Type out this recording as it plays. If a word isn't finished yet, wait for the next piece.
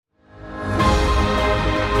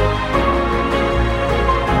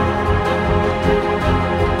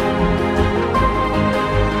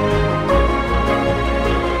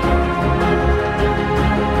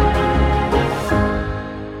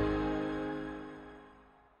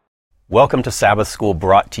Welcome to Sabbath School,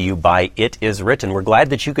 brought to you by It Is Written. We're glad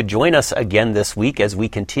that you could join us again this week as we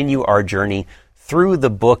continue our journey through the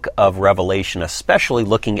book of Revelation, especially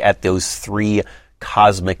looking at those three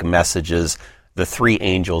cosmic messages, the three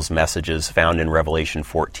angels' messages found in Revelation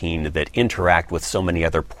 14 that interact with so many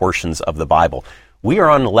other portions of the Bible. We are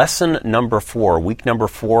on lesson number 4, week number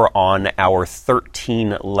 4 on our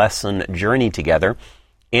 13-lesson journey together.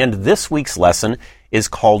 And this week's lesson is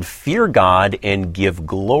called Fear God and Give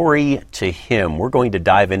Glory to Him. We're going to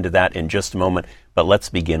dive into that in just a moment, but let's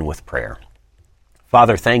begin with prayer.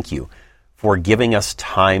 Father, thank you for giving us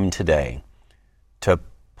time today to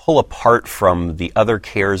pull apart from the other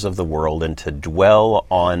cares of the world and to dwell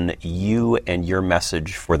on you and your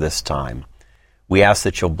message for this time. We ask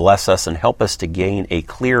that you'll bless us and help us to gain a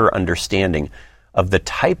clearer understanding of the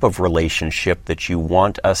type of relationship that you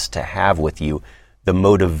want us to have with you, the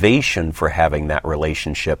motivation for having that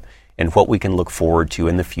relationship, and what we can look forward to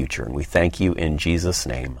in the future. And we thank you in Jesus'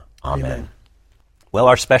 name. Amen. Amen. Well,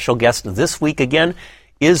 our special guest this week again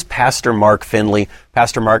is Pastor Mark Finley.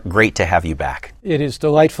 Pastor Mark, great to have you back. It is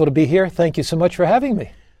delightful to be here. Thank you so much for having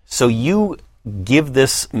me. So you give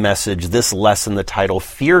this message, this lesson, the title,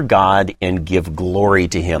 Fear God and Give Glory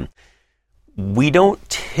to Him. We don't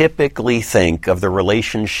typically think of the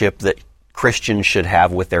relationship that Christians should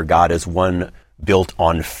have with their God as one built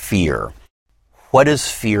on fear. What does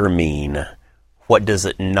fear mean? What does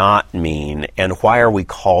it not mean? And why are we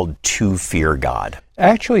called to fear God?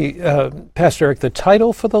 Actually, Pastor Eric, the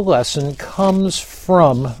title for the lesson comes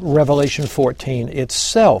from Revelation 14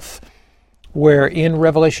 itself, where in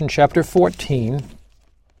Revelation chapter 14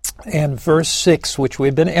 and verse 6, which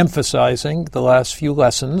we've been emphasizing the last few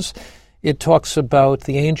lessons, it talks about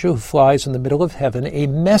the angel who flies in the middle of heaven, a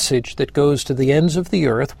message that goes to the ends of the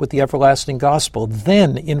earth with the everlasting gospel.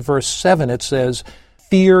 Then in verse 7 it says,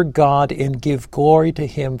 Fear God and give glory to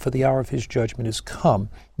Him, for the hour of His judgment is come.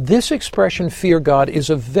 This expression, fear God,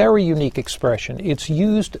 is a very unique expression. It's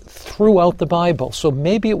used throughout the Bible, so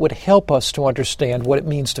maybe it would help us to understand what it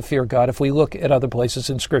means to fear God if we look at other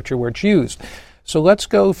places in Scripture where it's used. So let's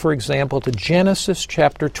go, for example, to Genesis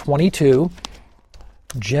chapter 22.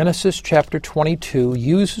 Genesis chapter 22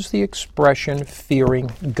 uses the expression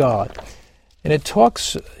fearing God. And it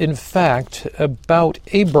talks, in fact, about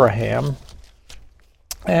Abraham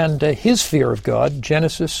and his fear of God.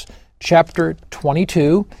 Genesis chapter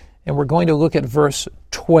 22, and we're going to look at verse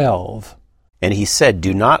 12. And he said,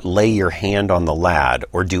 Do not lay your hand on the lad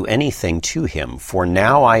or do anything to him, for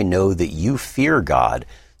now I know that you fear God,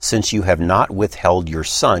 since you have not withheld your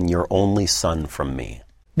son, your only son, from me.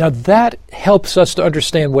 Now that helps us to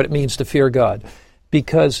understand what it means to fear God,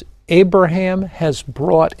 because Abraham has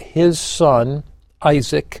brought his son,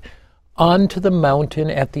 Isaac, onto the mountain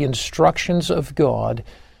at the instructions of God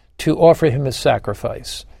to offer him a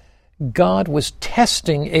sacrifice. God was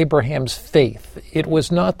testing Abraham's faith. It was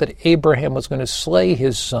not that Abraham was going to slay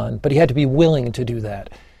his son, but he had to be willing to do that.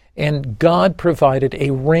 And God provided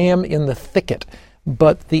a ram in the thicket.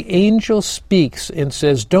 But the angel speaks and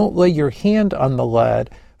says, Don't lay your hand on the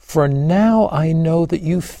lad, for now I know that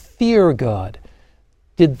you fear God.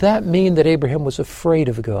 Did that mean that Abraham was afraid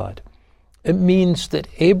of God? It means that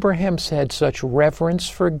Abraham's had such reverence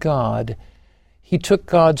for God, he took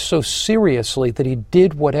God so seriously that he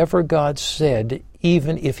did whatever God said,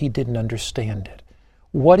 even if he didn't understand it.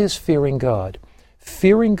 What is fearing God?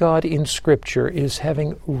 Fearing God in Scripture is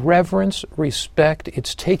having reverence, respect.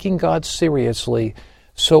 It's taking God seriously,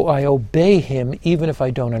 so I obey Him even if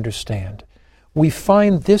I don't understand. We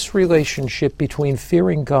find this relationship between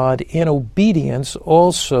fearing God and obedience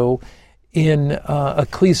also in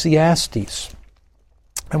Ecclesiastes.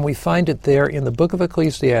 And we find it there in the book of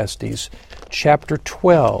Ecclesiastes, chapter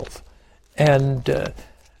 12. And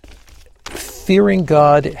fearing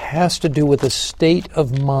God has to do with a state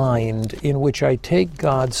of mind in which I take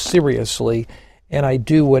God seriously and I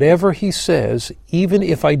do whatever He says, even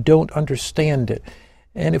if I don't understand it.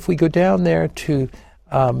 And if we go down there to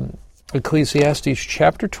Ecclesiastes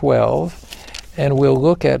chapter 12, and we'll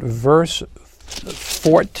look at verse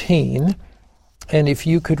 14, and if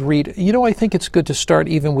you could read, I think it's good to start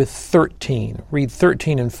even with 13. Read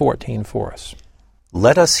 13 and 14 for us.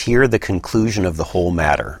 Let us hear the conclusion of the whole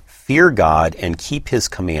matter. Fear God and keep His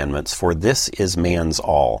commandments, for this is man's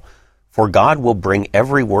all. For God will bring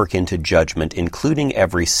every work into judgment, including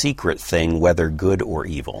every secret thing, whether good or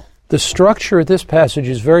evil. The structure of this passage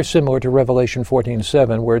is very similar to Revelation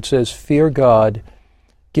 14:7, where it says, Fear God,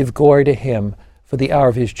 give glory to Him, for the hour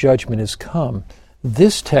of His judgment is come.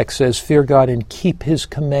 This text says, Fear God and keep His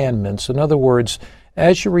commandments. In other words,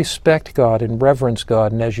 as you respect God and reverence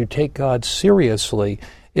God, and as you take God seriously,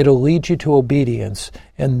 It'll lead you to obedience,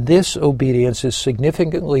 and this obedience is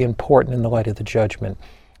significantly important in the light of the judgment.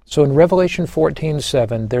 So in Revelation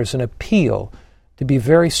 14:7, there's an appeal to be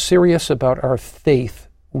very serious about our faith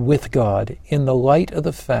with God in the light of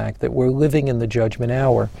the fact that we're living in the judgment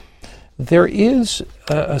hour. There is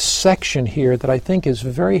a section here that I think is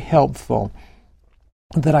very helpful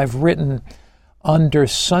that I've written under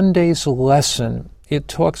Sunday's lesson. It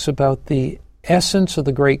talks about the essence of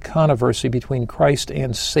the great controversy between Christ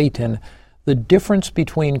and Satan, the difference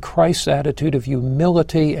between Christ's attitude of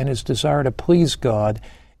humility and his desire to please God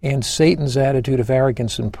and Satan's attitude of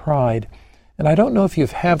arrogance and pride. And I don't know if you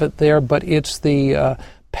have it there, but it's the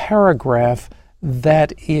paragraph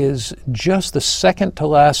that is just the second to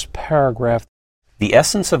last paragraph. The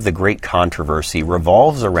essence of the great controversy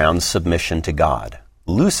revolves around submission to God.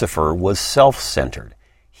 Lucifer was self-centered.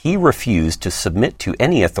 He refused to submit to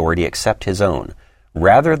any authority except his own.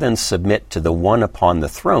 Rather than submit to the one upon the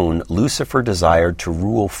throne, Lucifer desired to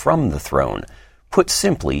rule from the throne. Put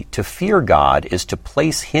simply, to fear God is to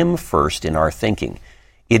place him first in our thinking.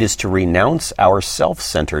 It is to renounce our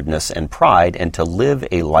self-centeredness and pride and to live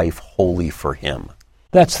a life wholly for him.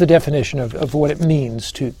 That's the definition of what it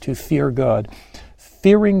means to fear God.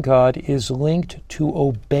 Fearing God is linked to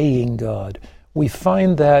obeying God. We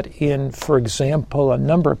find that in, for example, a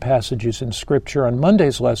number of passages in Scripture. On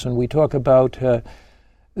Monday's lesson, we talk about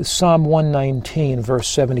Psalm 119, verse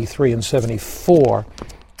 73 and 74.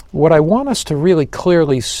 What I want us to really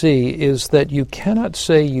clearly see is that you cannot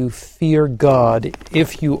say you fear God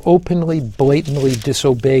if you openly, blatantly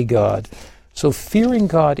disobey God. So fearing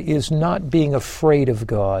God is not being afraid of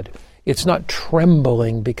God. It's not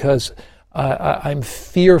trembling because I'm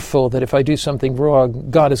fearful that if I do something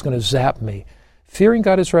wrong, God is going to zap me. Fearing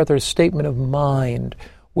God is rather a statement of mind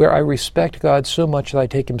where I respect God so much that I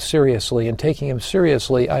take him seriously, and taking him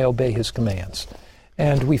seriously, I obey his commands.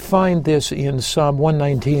 And we find this in Psalm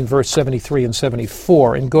 119, verse 73 and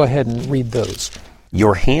 74. And go ahead and read those.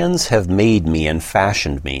 Your hands have made me and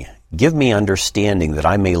fashioned me. Give me understanding that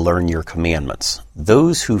I may learn your commandments.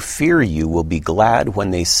 Those who fear you will be glad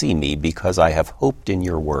when they see me, because I have hoped in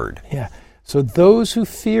your word. Yeah. So those who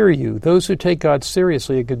fear you, those who take God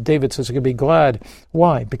seriously, David says, I can be glad.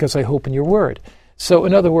 Why? Because I hope in your word. So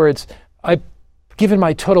in other words, I've given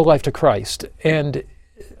my total life to Christ, and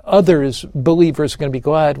others, believers, are going to be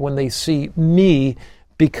glad when they see me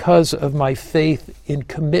because of my faith in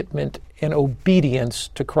commitment and obedience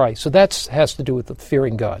to Christ. So that has to do with the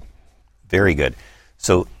fearing God. Very good.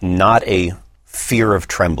 So not a fear of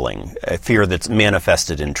trembling, a fear that's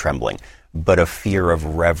manifested in trembling, but a fear of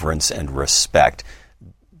reverence and respect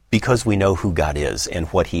because we know who God is and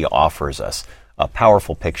what he offers us. A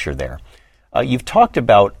powerful picture there. You've talked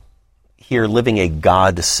about here living a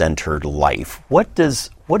God-centered life. What does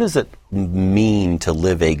it mean to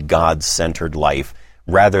live a God-centered life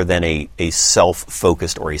rather than a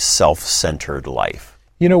self-focused or a self-centered life?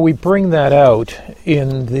 You know, we bring that out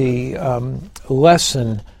in the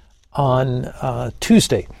lesson on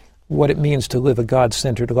Tuesday, what it means to live a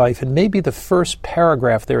God-centered life. And maybe the first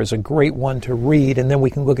paragraph there is a great one to read, and then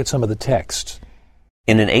we can look at some of the texts.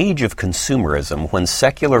 In an age of consumerism, when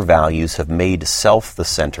secular values have made self the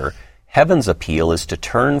center, heaven's appeal is to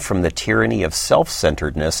turn from the tyranny of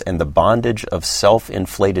self-centeredness and the bondage of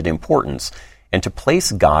self-inflated importance and to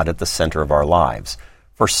place God at the center of our lives.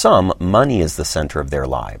 For some, money is the center of their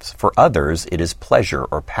lives. For others, it is pleasure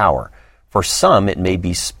or power. For some, it may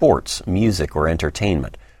be sports, music, or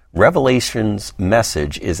entertainment. Revelation's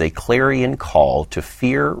message is a clarion call to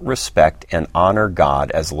fear, respect, and honor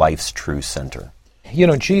God as life's true center. You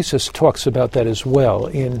know, Jesus talks about that as well.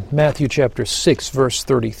 In Matthew chapter 6, verse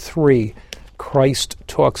 33, Christ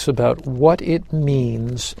talks about what it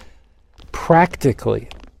means practically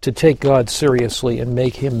to take God seriously and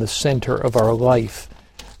make him the center of our life.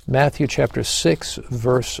 Matthew chapter 6,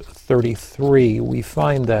 verse 33, we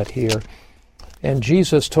find that here. And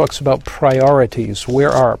Jesus talks about priorities. Where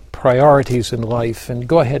are priorities in life? And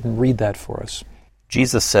go ahead and read that for us.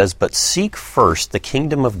 Jesus says, "But seek first the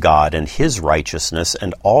kingdom of God and his righteousness,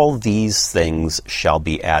 and all these things shall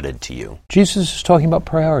be added to you." Jesus is talking about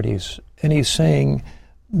priorities, and he's saying,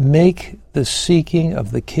 make the seeking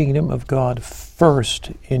of the kingdom of God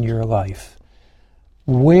first in your life.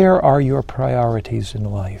 Where are your priorities in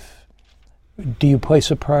life? Do you place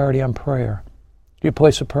a priority on prayer? Do you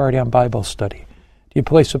place a priority on Bible study? Do you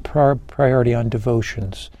place a priority on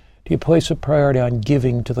devotions? Do you place a priority on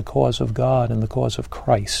giving to the cause of God and the cause of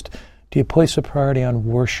Christ? Do you place a priority on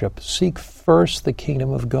worship? Seek first the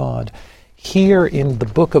kingdom of God. Here in the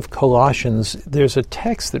book of Colossians, there's a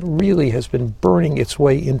text that really has been burning its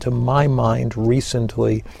way into my mind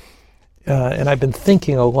recently. And I've been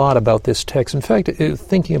thinking a lot about this text. In fact,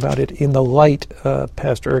 thinking about it in the light,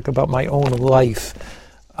 Pastor Eric, about my own life.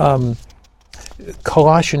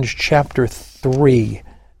 Colossians chapter 3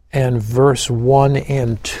 and verse 1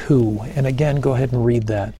 and 2. And again, go ahead and read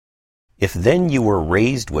that. If then you were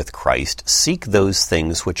raised with Christ, seek those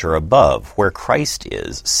things which are above, where Christ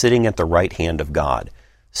is, sitting at the right hand of God.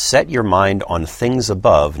 Set your mind on things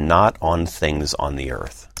above, not on things on the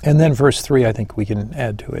earth. And then verse 3, I think we can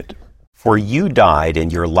add to it. For you died,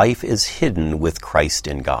 and your life is hidden with Christ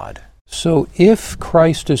in God. So if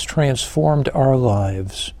Christ has transformed our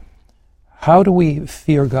lives, how do we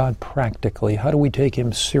fear God practically? How do we take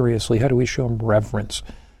Him seriously? How do we show Him reverence?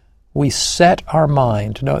 We set our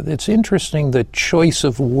mind. Now, it's interesting the choice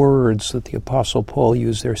of words that the Apostle Paul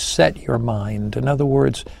used there, set your mind. In other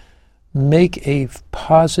words, make a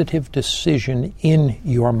positive decision in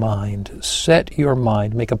your mind. Set your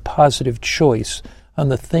mind. Make a positive choice on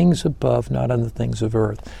the things above, not on the things of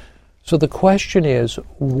earth. So the question is,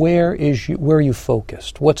 where are you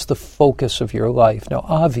focused? What's the focus of your life? Now,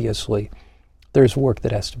 obviously, there's work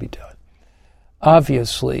that has to be done.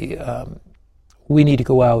 Obviously, we need to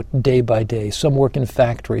go out day by day. Some work in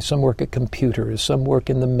factories, some work at computers, some work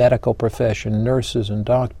in the medical profession, nurses and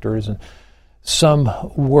doctors, and some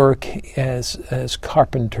work as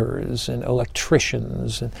carpenters and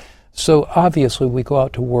electricians. And so obviously we go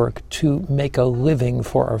out to work to make a living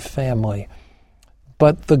for our family.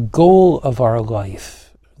 But the goal of our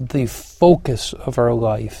life, the focus of our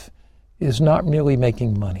life, is not merely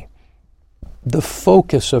making money. The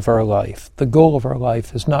focus of our life, the goal of our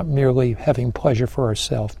life, is not merely having pleasure for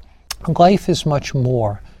ourselves. Life is much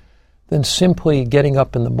more than simply getting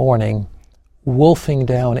up in the morning, wolfing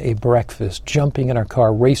down a breakfast, jumping in our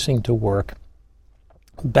car, racing to work,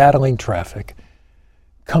 battling traffic,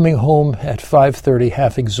 coming home at 5:30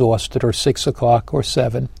 half exhausted, or 6 o'clock or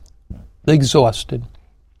 7, exhausted,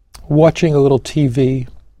 watching a little TV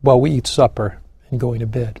while we eat supper and going to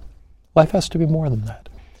bed. Life has to be more than that.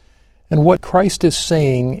 And what Christ is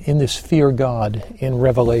saying in this fear God in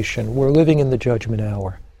Revelation, we're living in the judgment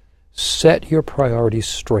hour. Set your priorities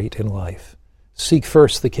straight in life. Seek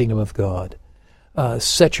first the kingdom of God.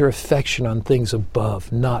 Set your affection on things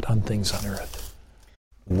above, not on things on earth.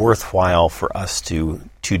 Worthwhile for us to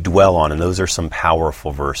dwell on, and those are some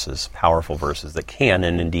powerful verses that can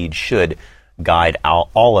and indeed should guide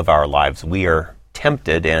all of our lives. We are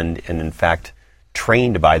tempted and in fact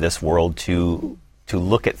trained by this world to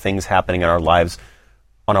look at things happening in our lives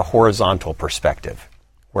on a horizontal perspective,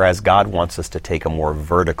 whereas God wants us to take a more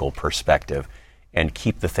vertical perspective and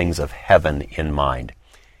keep the things of heaven in mind.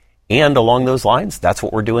 And along those lines, that's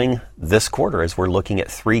what we're doing this quarter as we're looking at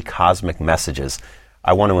 3 cosmic messages.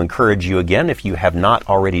 I want to encourage you again, if you have not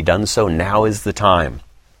already done so, now is the time.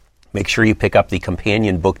 Make sure you pick up the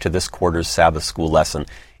companion book to this quarter's Sabbath School lesson.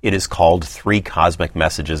 It is called 3 Cosmic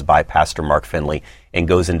Messages by Pastor Mark Finley and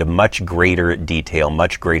goes into much greater detail,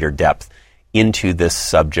 much greater depth into this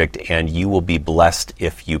subject, and you will be blessed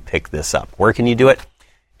if you pick this up. Where can you do it?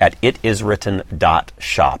 At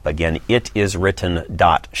itiswritten.shop. Again,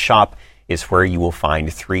 itiswritten.shop is where you will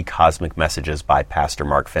find 3 Cosmic Messages by Pastor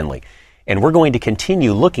Mark Finley. And we're going to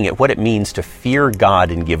continue looking at what it means to fear God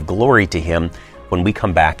and give glory to Him when we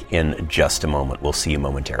come back in just a moment. We'll see you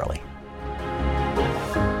momentarily.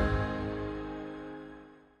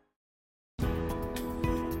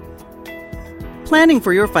 Planning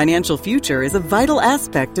for your financial future is a vital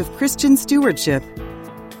aspect of Christian stewardship.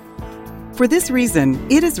 For this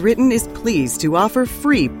reason, It Is Written is pleased to offer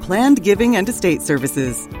free planned giving and estate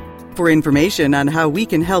services. For information on how we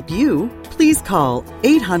can help you, please call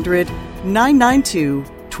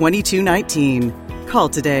 800-992-2219. Call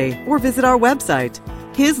today or visit our website,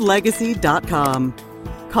 hislegacy.com.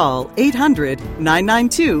 Call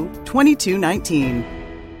 800-992-2219.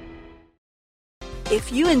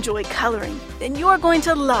 If you enjoy coloring, then you are going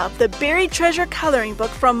to love the Buried Treasure Coloring Book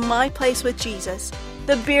from My Place with Jesus.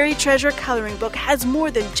 The Buried Treasure Coloring Book has more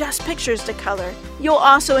than just pictures to color. You'll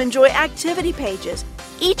also enjoy activity pages,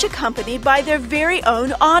 each accompanied by their very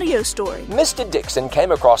own audio story. Mr. Dixon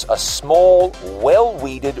came across a small,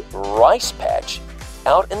 well-weeded rice patch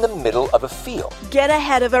out in the middle of a field. Get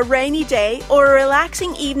ahead of a rainy day or a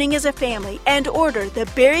relaxing evening as a family and order the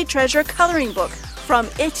Buried Treasure Coloring Book from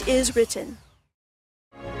It Is Written.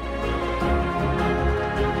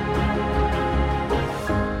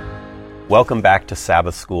 Welcome back to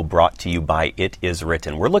Sabbath School, brought to you by It Is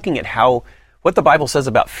Written. We're looking at what the Bible says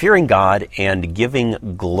about fearing God and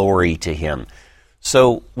giving glory to Him.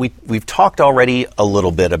 So we've talked already a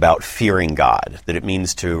little bit about fearing God, that it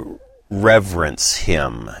means to reverence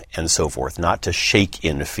Him and so forth, not to shake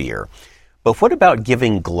in fear. But what about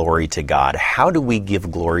giving glory to God? How do we give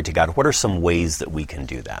glory to God? What are some ways that we can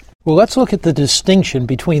do that? Well, let's look at the distinction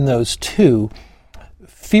between those two.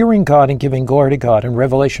 Fearing God and giving glory to God in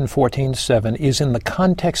Revelation 14:7 is in the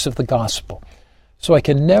context of the gospel. So I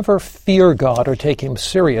can never fear God or take him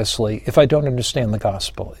seriously if I don't understand the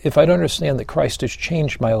gospel. If I don't understand that Christ has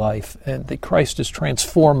changed my life and that Christ has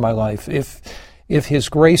transformed my life, if his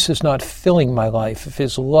grace is not filling my life, if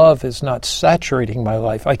his love is not saturating my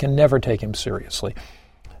life, I can never take him seriously.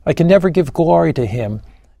 I can never give glory to him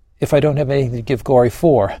if I don't have anything to give glory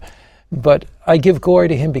for. But I give glory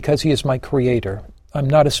to him because he is my creator. I'm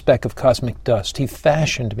not a speck of cosmic dust. He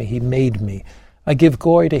fashioned me. He made me. I give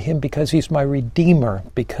glory to him because he's my redeemer,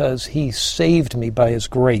 because he saved me by his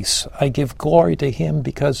grace. I give glory to him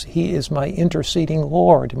because he is my interceding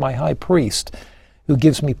Lord, my high priest, who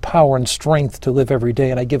gives me power and strength to live every day,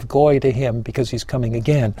 and I give glory to him because he's coming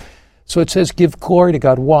again. So it says, give glory to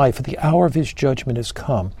God. Why? For the hour of his judgment has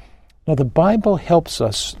come. Now, the Bible helps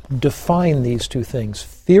us define these two things.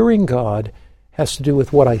 Fearing God has to do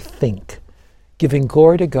with what I think. Giving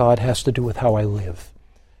glory to God has to do with how I live.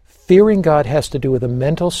 Fearing God has to do with a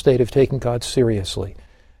mental state of taking God seriously.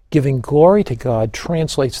 Giving glory to God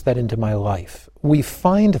translates that into my life. We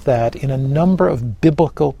find that in a number of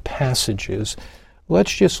biblical passages.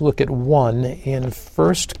 Let's just look at one in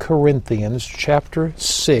 1 Corinthians chapter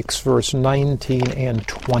 6, verse 19 and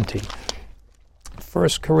 20. 1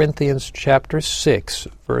 Corinthians chapter 6,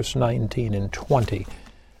 verse 19 and 20.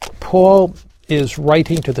 Paul is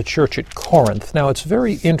writing to the church at Corinth. Now, it's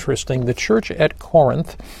very interesting. The church at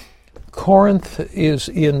Corinth is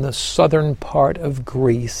in the southern part of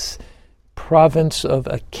Greece, province of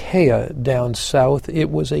Achaia down south. It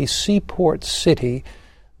was a seaport city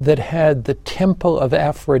that had the temple of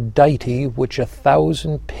Aphrodite, which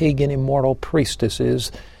 1,000 pagan immortal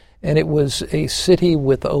priestesses, and it was a city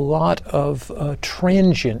with a lot of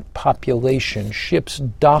transient population. Ships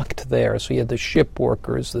docked there, so you had the ship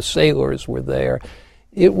workers, the sailors were there.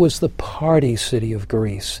 It was the party city of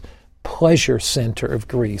Greece, pleasure center of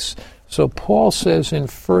Greece. So Paul says in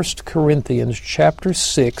 1 Corinthians chapter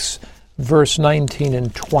 6, verse 19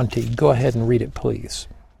 and 20. Go ahead and read it, please.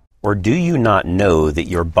 Or do you not know that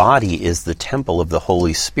your body is the temple of the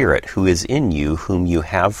Holy Spirit, who is in you, whom you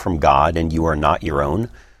have from God, and you are not your own?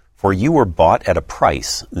 For you were bought at a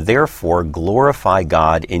price. Therefore glorify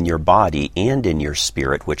God in your body and in your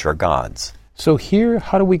spirit, which are God's. So here,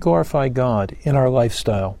 how do we glorify God in our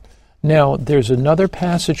lifestyle? Now, there's another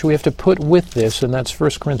passage we have to put with this, and that's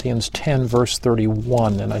 1 Corinthians 10, verse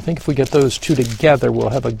 31. And I think if we get those two together, we'll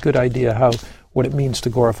have a good idea what it means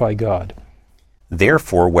to glorify God.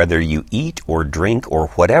 Therefore, whether you eat or drink or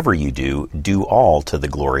whatever you do, do all to the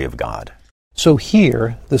glory of God. So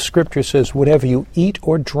here, the scripture says, whatever you eat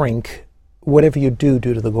or drink, whatever you do,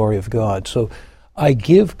 do to the glory of God. So I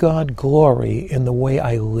give God glory in the way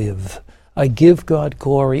I live. I give God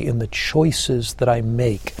glory in the choices that I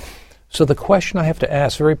make. So the question I have to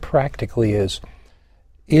ask very practically is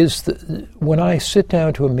when I sit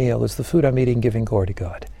down to a meal, is the food I'm eating giving glory to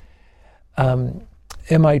God?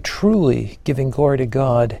 Am I truly giving glory to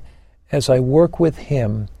God as I work with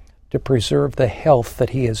him to preserve the health that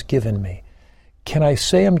he has given me? Can I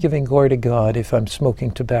say I'm giving glory to God if I'm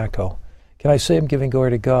smoking tobacco? Can I say I'm giving glory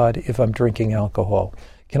to God if I'm drinking alcohol?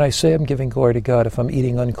 Can I say I'm giving glory to God if I'm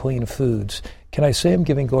eating unclean foods? Can I say I'm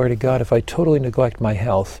giving glory to God if I totally neglect my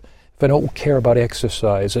health? If I don't care about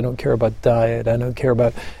exercise, I don't care about diet, I don't care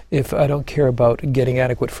about getting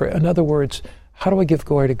adequate for. In other words, how do I give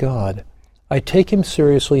glory to God? I take him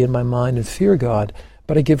seriously in my mind and fear God,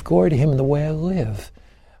 but I give glory to him in the way I live.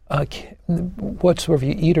 Whatsoever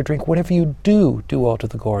you eat or drink, whatever you do, do all to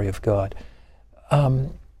the glory of God.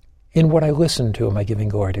 In what I listen to, am I giving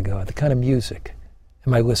glory to God? The kind of music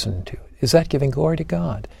am I listening to? Is that giving glory to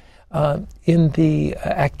God? In the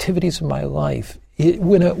activities of my life,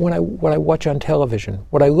 what I watch on television,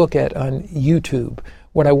 what I look at on YouTube,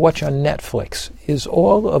 what I watch on Netflix, is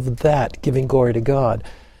all of that giving glory to God?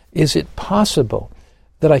 Is it possible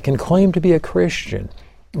that I can claim to be a Christian,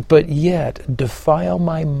 but yet defile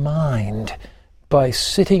my mind by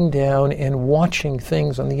sitting down and watching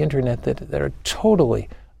things on the internet that are totally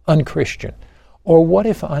unchristian? Or what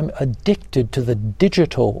if I'm addicted to the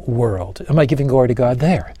digital world? Am I giving glory to God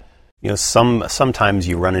there? You know, sometimes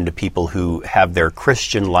you run into people who have their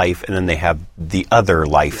Christian life and then they have the other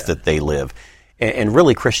life that they live. And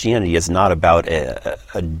really, Christianity is not about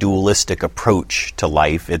a dualistic approach to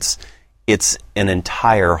life. It's an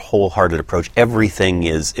entire wholehearted approach. Everything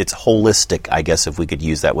it's holistic, I guess, if we could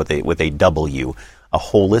use that with a W, a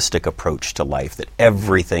holistic approach to life that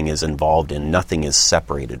everything is involved in, nothing is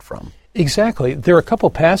separated from. Exactly. There are a couple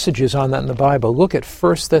passages on that in the Bible. Look at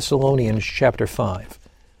 1 Thessalonians chapter 5.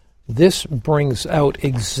 This brings out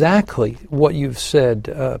exactly what you've said,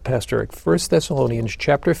 Pastor Eric. 1 Thessalonians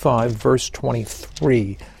chapter 5, verse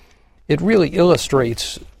 23. It really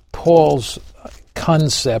illustrates Paul's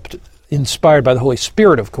concept, inspired by the Holy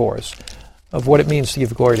Spirit, of course, of what it means to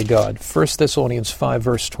give glory to God. 1 Thessalonians 5,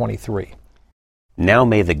 verse 23. Now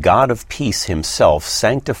may the God of peace himself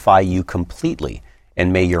sanctify you completely,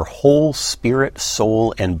 and may your whole spirit,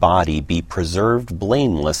 soul, and body be preserved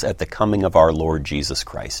blameless at the coming of our Lord Jesus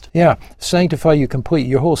Christ. Yeah, sanctify you completely,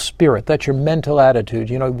 your whole spirit. That's your mental attitude.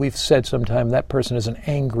 You know, we've said sometime that person is an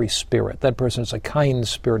angry spirit. That person is a kind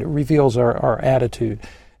spirit. It reveals our attitude.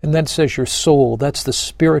 And then it says your soul. That's the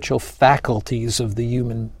spiritual faculties of the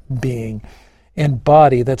human being. And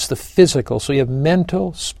body, that's the physical. So you have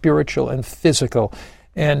mental, spiritual, and physical.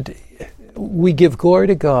 And we give glory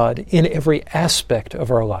to God in every aspect of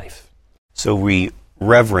our life. So we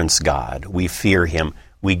reverence God, we fear Him,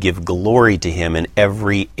 we give glory to Him in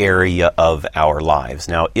every area of our lives.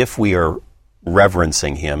 Now, if we are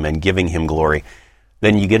reverencing Him and giving Him glory,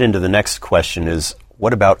 then you get into the next question is,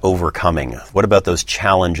 what about overcoming? What about those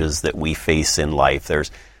challenges that we face in life?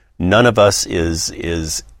 None of us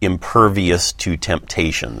is impervious to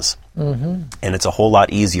temptations. Mm-hmm. And it's a whole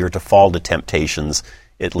lot easier to fall to temptations,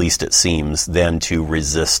 at least it seems, than to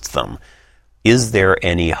resist them. Is there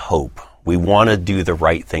any hope? We want to do the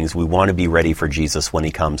right things. We want to be ready for Jesus when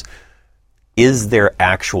He comes. Is there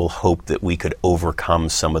actual hope that we could overcome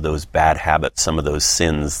some of those bad habits, some of those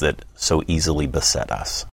sins that so easily beset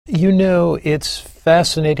us? You know, it's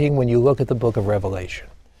fascinating when you look at the book of Revelation,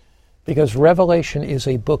 because Revelation is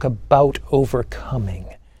a book about overcoming.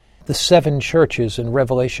 The 7 churches in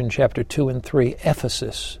Revelation chapter 2 and 3,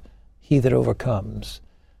 Ephesus, he that overcomes.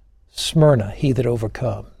 Smyrna, he that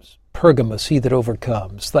overcomes. Pergamos, he that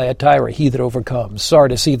overcomes. Thyatira, he that overcomes.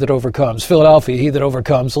 Sardis, he that overcomes. Philadelphia, he that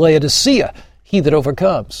overcomes. Laodicea, he that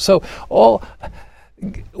overcomes. So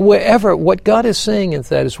what God is saying is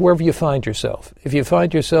that is wherever you find yourself. If you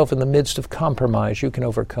find yourself in the midst of compromise, you can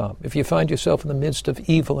overcome. If you find yourself in the midst of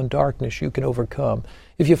evil and darkness, you can overcome.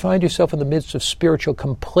 If you find yourself in the midst of spiritual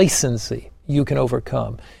complacency, you can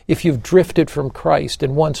overcome. If you've drifted from Christ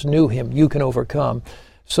and once knew Him, you can overcome.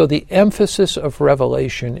 So the emphasis of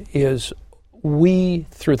Revelation is we,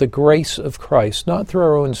 through the grace of Christ, not through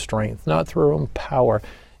our own strength, not through our own power,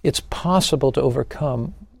 it's possible to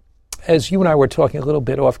overcome. As you and I were talking a little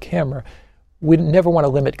bit off camera, we never want to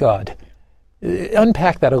limit God.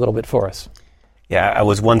 Unpack that a little bit for us. Yeah, I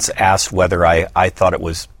was once asked whether I thought it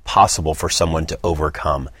was possible for someone to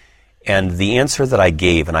overcome. And the answer that I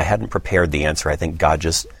gave, and I hadn't prepared the answer, I think God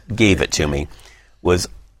just gave it to me, was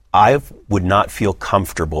I would not feel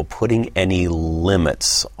comfortable putting any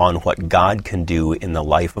limits on what God can do in the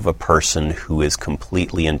life of a person who is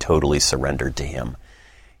completely and totally surrendered to Him.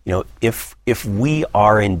 You know, if we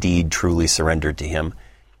are indeed truly surrendered to Him,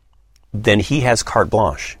 then He has carte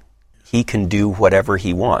blanche. He can do whatever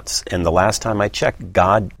He wants. And the last time I checked,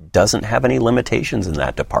 God doesn't have any limitations in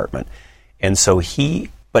that department. And so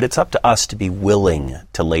but it's up to us to be willing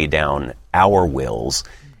to lay down our wills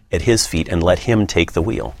at His feet and let Him take the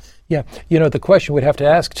wheel. Yeah, you know, the question we'd have to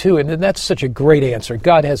ask, too, and that's such a great answer.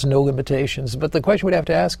 God has no limitations. But the question we'd have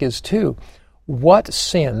to ask is, too, what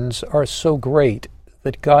sins are so great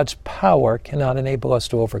that God's power cannot enable us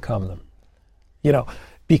to overcome them? You know,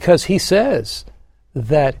 because He says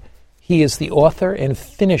that He is the author and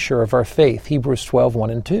finisher of our faith, Hebrews 12, 1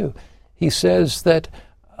 and 2. He says that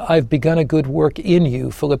I've begun a good work in you,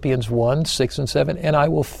 Philippians 1, 6 and 7, and I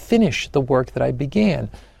will finish the work that I began.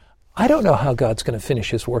 I don't know how God's going to finish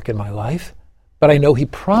His work in my life, but I know He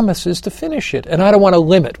promises to finish it, and I don't want to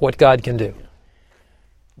limit what God can do.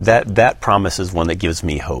 That promise is one that gives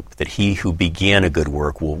me hope, that He who began a good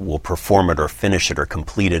work will perform it or finish it or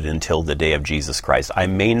complete it until the day of Jesus Christ. I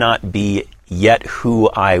may not be yet who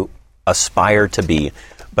I aspire to be,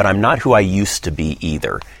 but I'm not who I used to be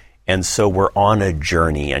either. And so we're on a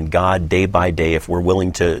journey, and God, day by day, if we're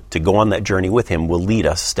willing to go on that journey with Him, will lead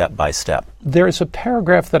us step by step. There's a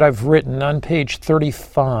paragraph that I've written on page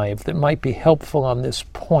 35 that might be helpful on this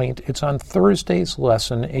point. It's on Thursday's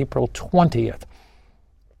lesson, April 20th.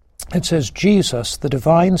 It says, Jesus, the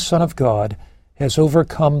divine Son of God, has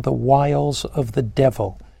overcome the wiles of the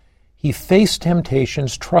devil. He faced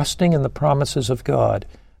temptations, trusting in the promises of God,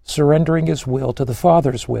 surrendering His will to the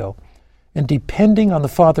Father's will, and depending on the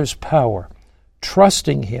Father's power,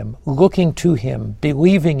 trusting Him, looking to Him,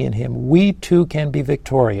 believing in Him, we too can be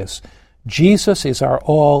victorious. Jesus is our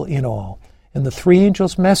all in all, and the 3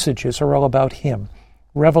 angels' messages are all about Him.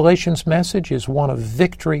 Revelation's message is one of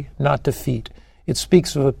victory, not defeat. It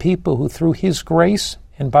speaks of a people who through his grace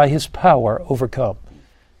and by his power overcome.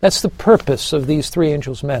 That's the purpose of these three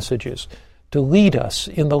angels' messages, to lead us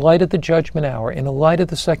in the light of the judgment hour, in the light of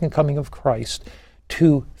the second coming of Christ,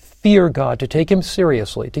 to fear God, to take him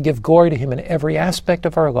seriously, to give glory to him in every aspect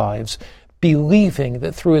of our lives, believing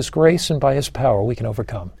that through his grace and by his power we can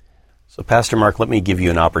overcome. So, Pastor Mark, let me give you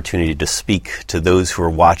an opportunity to speak to those who are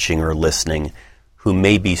watching or listening who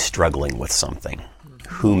may be struggling with something,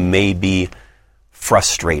 who may be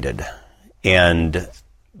frustrated, and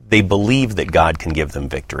they believe that God can give them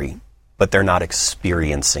victory, but they're not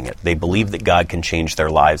experiencing it. They believe that God can change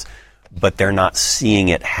their lives, but they're not seeing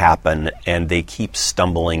it happen, and they keep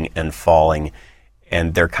stumbling and falling,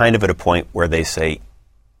 and they're kind of at a point where they say,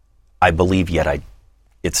 I believe, yet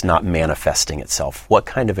it's not manifesting itself. What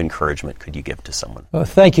kind of encouragement could you give to someone? Well,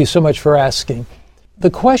 thank you so much for asking.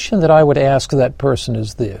 The question that I would ask that person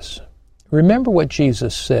is this. Remember what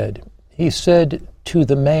Jesus said. He said to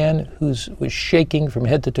the man who was shaking from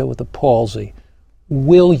head to toe with a palsy,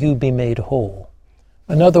 will you be made whole?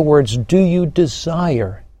 In other words, do you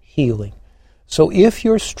desire healing? So if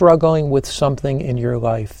you're struggling with something in your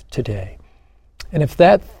life today, and if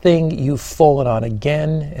that thing you've fallen on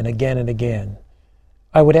again and again and again,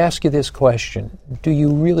 I would ask you this question. Do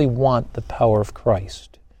you really want the power of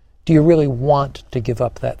Christ? Do you really want to give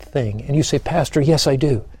up that thing? And you say, Pastor, yes, I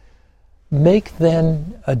do. Make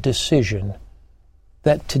then a decision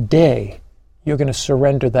that today you're going to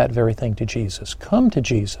surrender that very thing to Jesus. Come to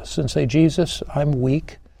Jesus and say, Jesus, I'm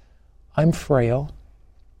weak. I'm frail.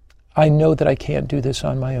 I know that I can't do this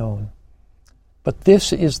on my own. But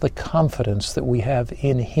this is the confidence that we have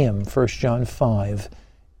in him, 1 John 5,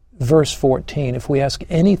 verse 14. If we ask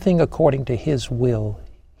anything according to his will,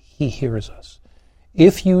 he hears us.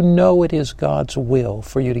 If you know it is God's will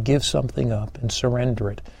for you to give something up and surrender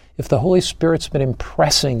it, if the Holy Spirit's been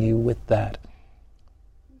impressing you with that,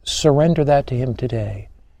 surrender that to him today.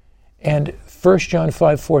 And 1 John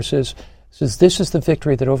 5:4 says, this is the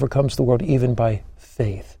victory that overcomes the world, even by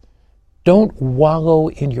faith. Don't wallow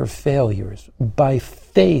in your failures. By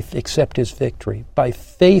faith, accept his victory. By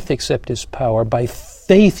faith, accept his power. By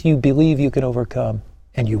faith, you believe you can overcome,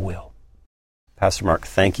 and you will. Pastor Mark,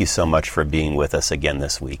 thank you so much for being with us again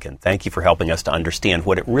this week, and thank you for helping us to understand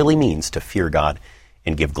what it really means to fear God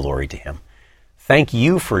and give glory to him. Thank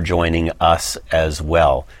you for joining us as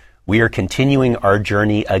well. We are continuing our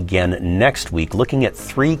journey again next week, looking at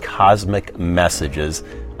 3 cosmic messages.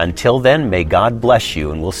 Until then, may God bless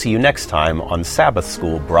you, and we'll see you next time on Sabbath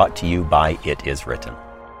School, brought to you by It Is Written.